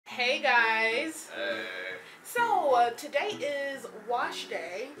Hey guys. Hey. So today is wash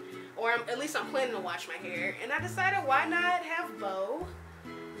day, or at least I'm planning to wash my hair, and I decided why not have Beau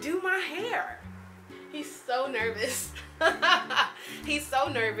do my hair. He's so nervous. He's so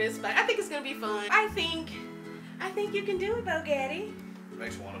nervous, but I think it's gonna be fun. I think you can do it, Beau Gaddy.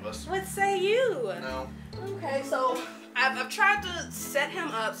 Makes one of us. What say you? No. Okay, so I've tried to set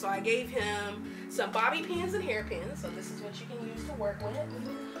him up, so I gave him some bobby pins and hairpins, so this is what you can use to work with.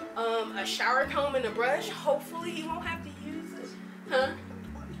 A shower comb and a brush. Hopefully he won't have to use it. Huh?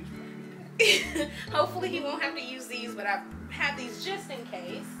 Hopefully he won't have to use these, but I've had these just in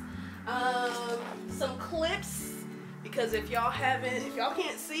case. Some clips, because if y'all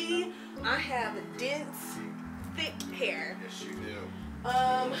can't see, I have dense, thick hair. Yes, you do.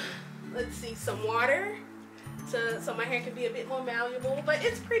 Let's see, some water, so my hair can be a bit more malleable. But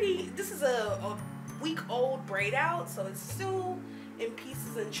it's pretty. This is a week-old braid out, so it's still in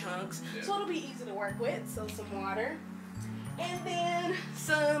pieces and chunks, so it'll be easy to work with. So some water, and then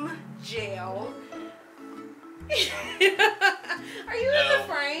some gel. Are you in the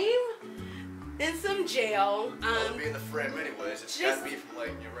frame? And some gel. I'll be in the frame anyways. It's gotta be from like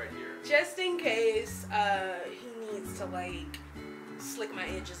right here. Just in case he needs to like slick my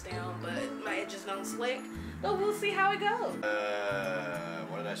edges down, but my edges don't slick. But we'll see how it goes.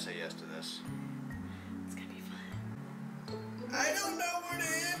 What did I say yes to this? It's gonna be fun. I don't know where to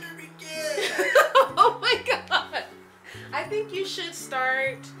end or begin. Oh my god. I think you should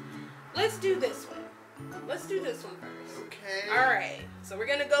start. Let's do this one. Let's do this one first. Okay. Alright. So we're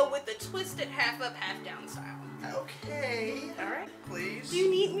gonna go with the twisted half up, half down style. Okay. Alright. Please. Do you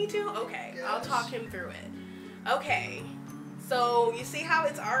need me to? Okay. Yes. I'll talk him through it. Okay. So you see how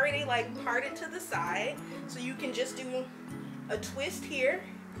it's already like parted to the side, so you can just do a twist here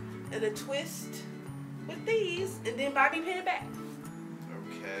and a twist with these, and then bobby pin it back.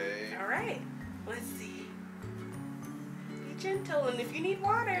 Okay. All right, let's see. Be gentle, and if you need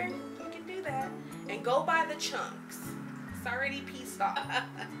water, you can do that. And go by the chunks. It's already pieced off.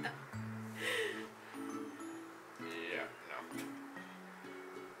 Yeah. No.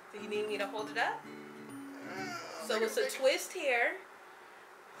 Do you need me to hold it up? So it's a twist here.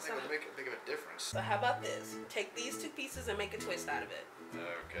 I think it would make a big of a difference. So how about this? Take these two pieces and make a twist out of it.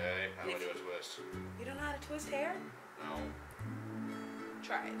 Okay. How do I do a twist? You don't know how to twist hair? No.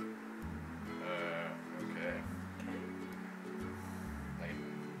 Try it. Okay. I can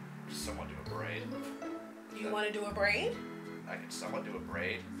somewhat do a braid. You want to do a braid? I can somewhat do a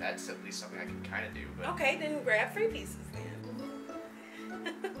braid. That's at least something I can kind of do. But Okay, then grab 3 pieces then.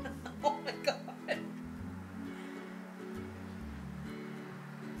 Oh my god.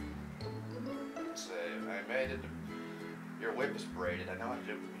 I made it. Your whip is braided. I know I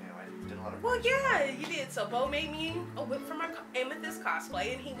did. I did a lot of. Well, yeah, you did. So Beau made me a whip for my Amethyst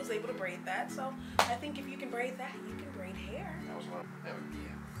cosplay, and he was able to braid that. So I think if you can braid that, you can braid hair. That was one. That would,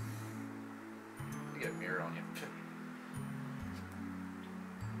 yeah. You get a mirror on you.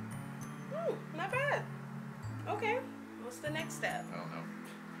 Not bad. Okay, what's the next step? I don't know.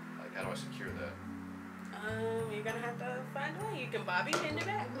 Like, how do I secure that? You're gonna have to find a way. You can bobby pin it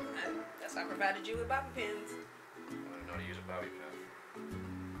back. That's why I provided you with bobby pins. I don't know how to use a bobby pin.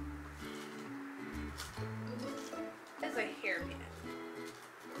 It's a hairpin.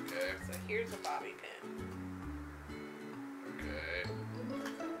 Okay. So here's a bobby pin. Okay.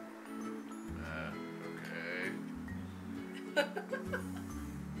 Okay.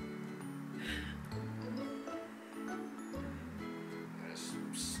 I just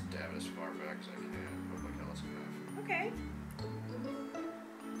stab it as far back as I can. Put my callus enough. Okay.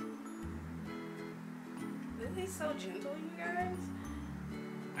 He's so gentle, you guys.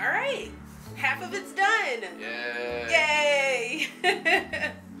 All right, half of it's done. Yay! Yay!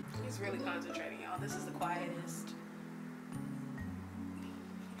 He's really concentrating, y'all. This is the quietest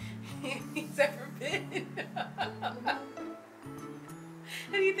he's ever been.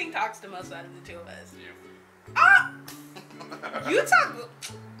 Who do you think talks the most out of the two of us? You. Ah! You talk.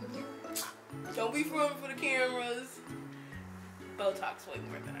 Don't be front for the cameras. Beau talks way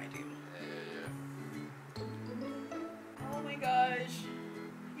more than I do. Oh my gosh.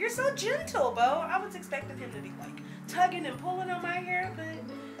 You're so gentle, Beau. I was expecting him to be like tugging and pulling on my hair, but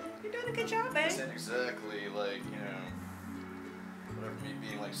you're doing a good job, babe. This ain't exactly like, whatever me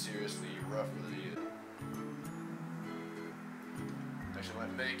being like seriously rough with you. Actually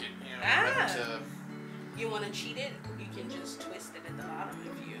might make it, remember to... You want to cheat it? You can just twist it at the bottom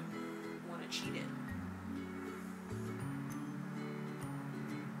if you want to cheat it.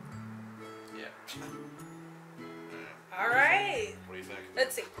 Yeah. All right. What do you think?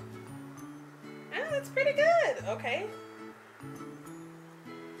 Let's see. Oh, that's pretty good. Okay.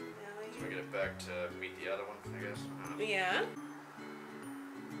 get back to meet the other one, I guess. Yeah.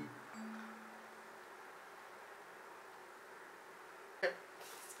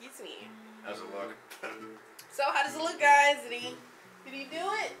 Excuse me. How's it look? So how does it look, guys? Did he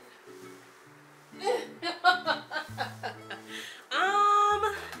do it?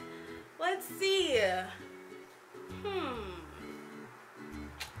 Let's see.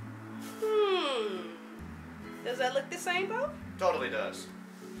 Does that look the same, Beau? Totally does.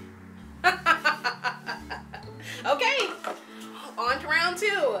 Okay, on to round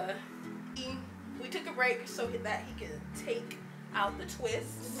 2. We took a break so that he could take out the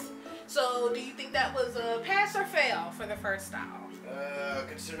twists. So, do you think that was a pass or fail for the first style?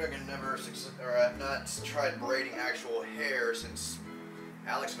 Considering I've not tried braiding actual hair since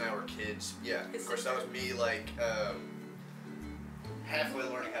Alex and I were kids. Yeah, of course that was me like halfway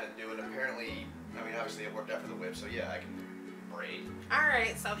learning how to do it. Apparently, I mean obviously it worked out for the whip, so yeah, I can braid.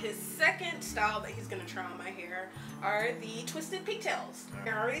 Alright, so his second style that he's gonna try on my hair are the twisted pigtails.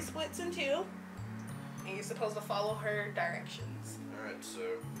 It already splits in 2, and you're supposed to follow her directions. Alright, so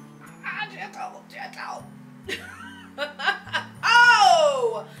gentle.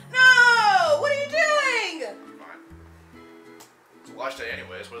 Oh! No! What are you doing? Fine. It's a wash day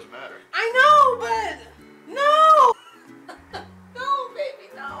anyways, what does it matter? I know, but no! No, baby,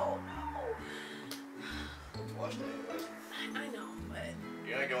 no. It's a wash day anyways. I know, but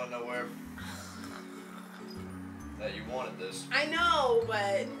You're not going nowhere. That you wanted this. I know,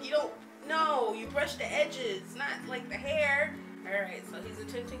 but you don't. No, you brush the edges, not like the hair. Alright, so he's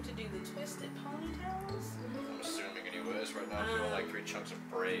attempting to do the twisted ponytails. I'm assuming anyways. Right now I'm doing like 3 chunks of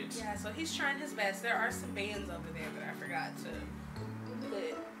braids. Yeah, so he's trying his best. There are some bands over there that I forgot to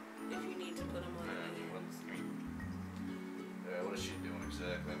put if you need to put them on the ends. Yeah, what is she doing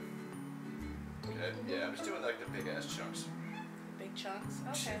exactly? Okay, yeah, I'm just doing like the big ass chunks. Big chunks?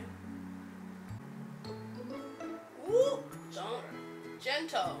 Okay. Ooh! Don't.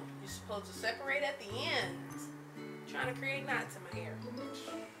 Gentle. You're supposed to separate at the ends. Trying to create knots in my hair.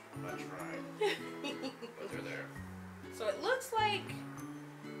 I'm not trying. But they're there. So it looks like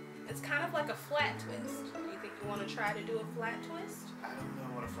it's kind of like a flat twist. Do you think you want to try to do a flat twist? I don't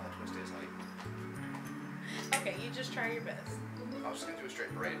know what a flat twist is like. Okay, you just try your best. I was just gonna do a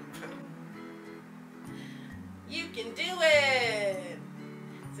straight braid. You can do it!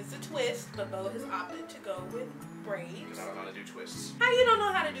 It's a twist, but Beau has opted to go with braids. Because I don't know how to do twists. How you don't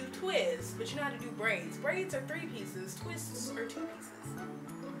know how to do twists, but you know how to do braids? Braids are 3 pieces, twists are 2 pieces.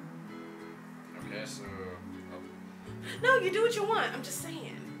 Okay, so... No, you do what you want. I'm just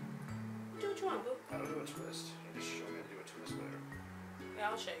saying. Do what you want, Beau. How to do a twist? You just show me how to do a twist later. Yeah,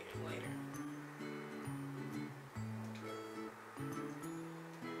 I'll show you later.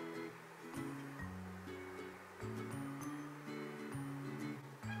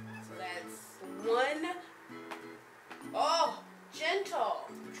 So that's 1. Oh, gentle.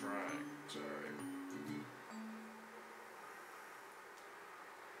 I'm trying. Sorry.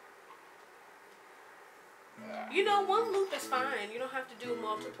 You know, 1 loop is fine. You don't have to do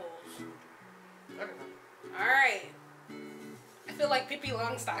multiples. Okay. Alright. I feel like Pippi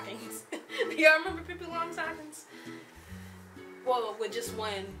Longstockings. Do y'all remember Pippi Longstockings? Well, with just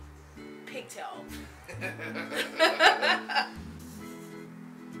 1 pigtail.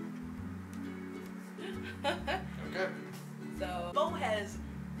 Okay. So, Beau has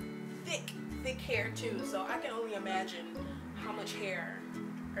thick hair too, so I can only imagine how much hair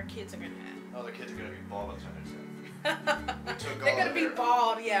her kids are gonna have. Oh, the kids are gonna be bald by the time they're 10. They're gonna be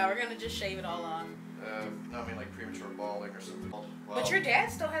bald, yeah, we're gonna just shave it all off. No, I mean like premature balding or something. Well, But your dad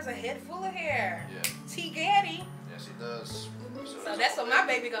still has a head full of hair. Yeah. T-Gaddy. Yes, he does. So that's what my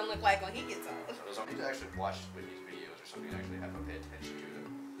baby gonna look like when he gets old. So I need to actually watch Whitney's videos or something and actually have to pay attention to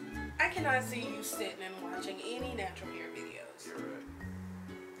them. I cannot see you sitting and watching any natural hair videos. You're right.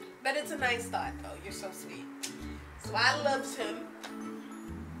 But it's a nice thought, though. You're so sweet. So I loves him.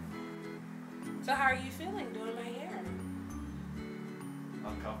 So how are you feeling doing my hair?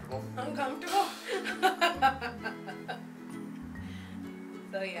 Uncomfortable? Uncomfortable?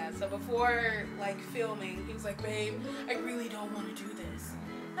 So yeah, so before like filming, he was like, babe, I really don't want to do this.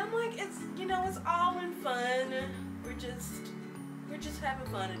 And I'm like, it's, you know, it's all in fun. We're just having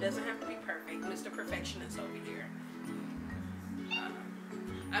fun. It doesn't have to be perfect. Mr. Perfectionist over here.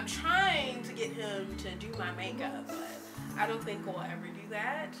 I'm trying to get him to do my makeup, but I don't think we'll ever do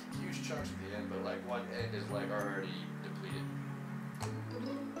that. Huge chunks at the end, but like one end is like already depleted.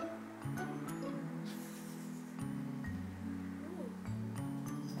 Ooh.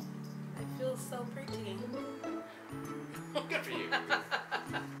 I feel so pretty. Good for you.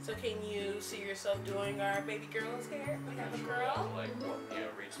 So can you see yourself doing our baby girl's hair? We have a girl. Like, what,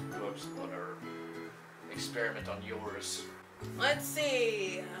 read some books, whatever. Experiment on yours. Let's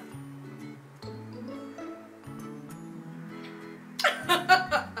see.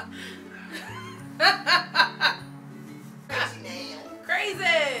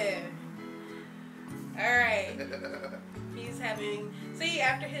 Crazy. All right. He's having, see,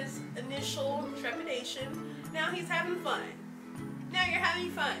 after his initial trepidation, now he's having fun. Now you're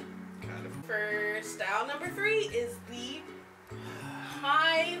having fun. Kind of. For style number 3 is the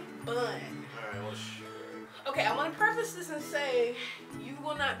high bun. Alright, well, sure. Okay, I want to preface this and say you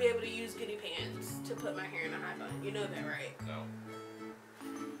will not be able to use guinea pans to put my hair in a high bun. You know that, right? No.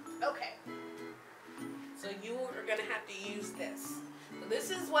 Okay. So you are going to have to use this. So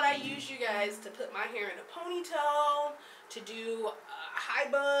this is what I use, you guys, to put my hair in a ponytail, to do a high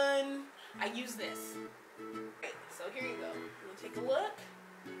bun. I use this. Okay, so here you go. We'll take a look.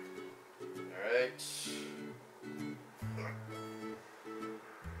 Alright.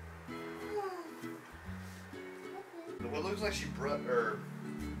 What looks like she like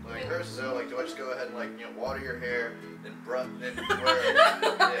hers is out, like, do I just go ahead and, like, water your hair, then then wear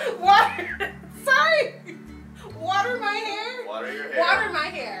yeah. Water? Sorry! Water my hair? Water your hair. Water my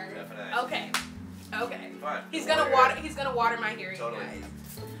hair. Definitely. Okay. Okay. Fine. He's gonna water my hair, Totally. you guys.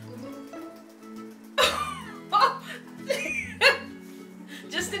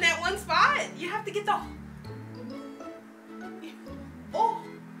 Just in that one spot. You have to get the. Oh,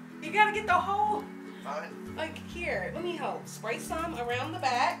 you gotta get the whole. Fine. Like here, let me help. Spray some around the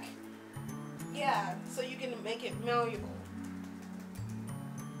back. Yeah, so you can make it malleable.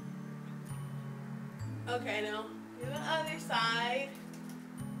 Okay, now do the other side.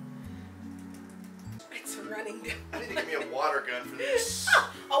 It's running down. I need to give me a water gun for this.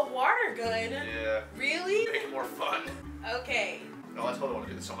 A water gun? Yeah. Really? Make it more fun. Okay. No, I totally want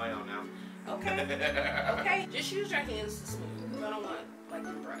to do this on my own now. Okay. Okay. Just use your hands to smooth, because I don't want like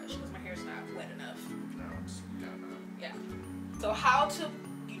the brush, because my hair's not wet enough. No, it's no. Yeah. So how to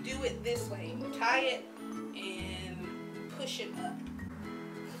you do it this way? You tie it and push it up.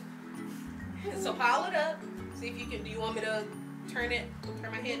 So pile it up. See if you can. Do you want me to turn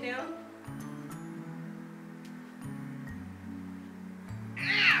my head down?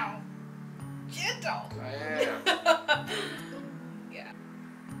 Ow! Gentle. I am. Yeah.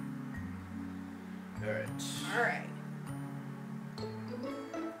 Alright. Alright.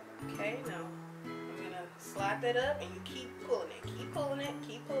 Okay, now I'm gonna slide that up and you keep pulling it. Keep pulling it.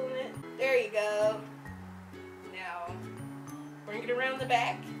 Keep pulling it. There you go. Now bring it around the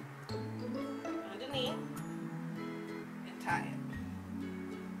back, underneath, and tie it.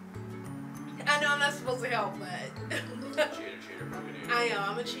 I know I'm not supposed to help, but Cheater, what can you do? I am.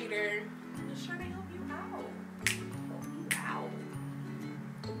 I'm a cheater. I'm just trying to help you out. Help you out.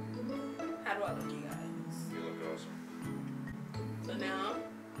 How do I look, you guys? You look awesome. So now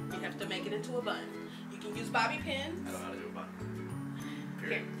you have to make it into a bun. You can use bobby pins. I don't know how to do a bun. Here.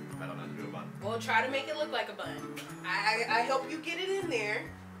 Period. I don't know how to do a bun. Well, try to make it look like a bun. I help you get it in there.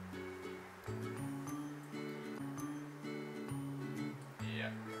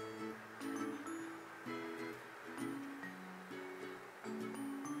 Yeah.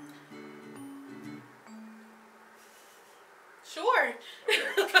 Sure.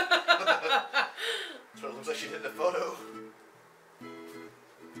 So it looks like she did in the photo.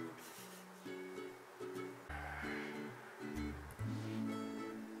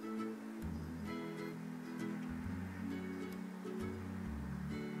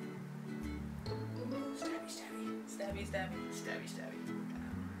 Stabby, stabby. Stabby, stabby.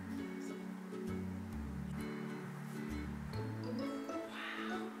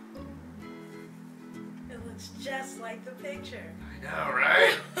 Wow. It looks just like the picture. I know,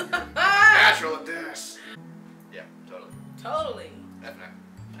 right? Natural at this. Yeah, totally. Totally. Definitely.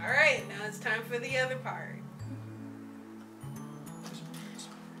 Alright, now it's time for the other part.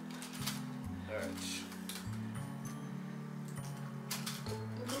 Alright.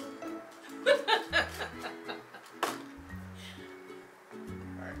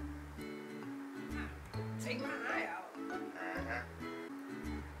 Alright. Take my eye out. Uh-huh.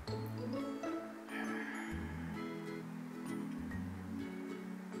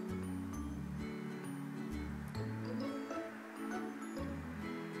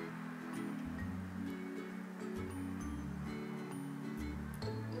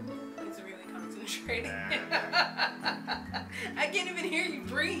 He's really concentrating. I can't even hear you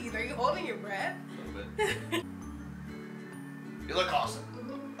breathe. Are you holding your breath? A little bit. You look awesome.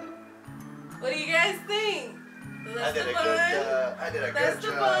 What do you guys think? So that's the bun. I did a That's good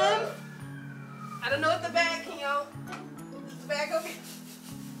the job. bun. I don't know what the bag, can y'all? Is the bag okay?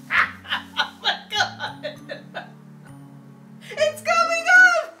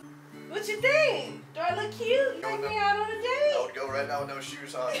 I look cute. Take me out on a I date. would go right now with no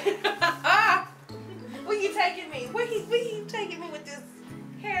shoes on. Where you taking me? Where you taking me with this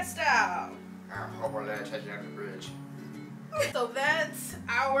hairstyle? I'll take you on the bridge. So that's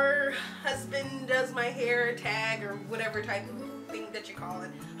our husband does my hair tag or whatever type of thing that you call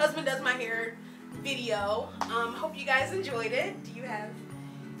it. Husband does my hair video. Hope you guys enjoyed it. Do you have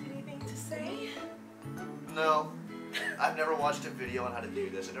anything to say? No. I've never watched a video on how to do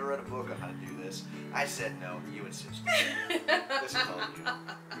this. I never read a book on how to do this. I said no. You insisted. This is all you.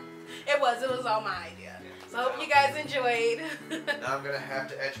 It was all my idea. Yeah. So I hope you guys enjoyed. Now I'm going to have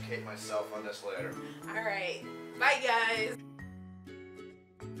to educate myself on this later. Alright. Bye guys.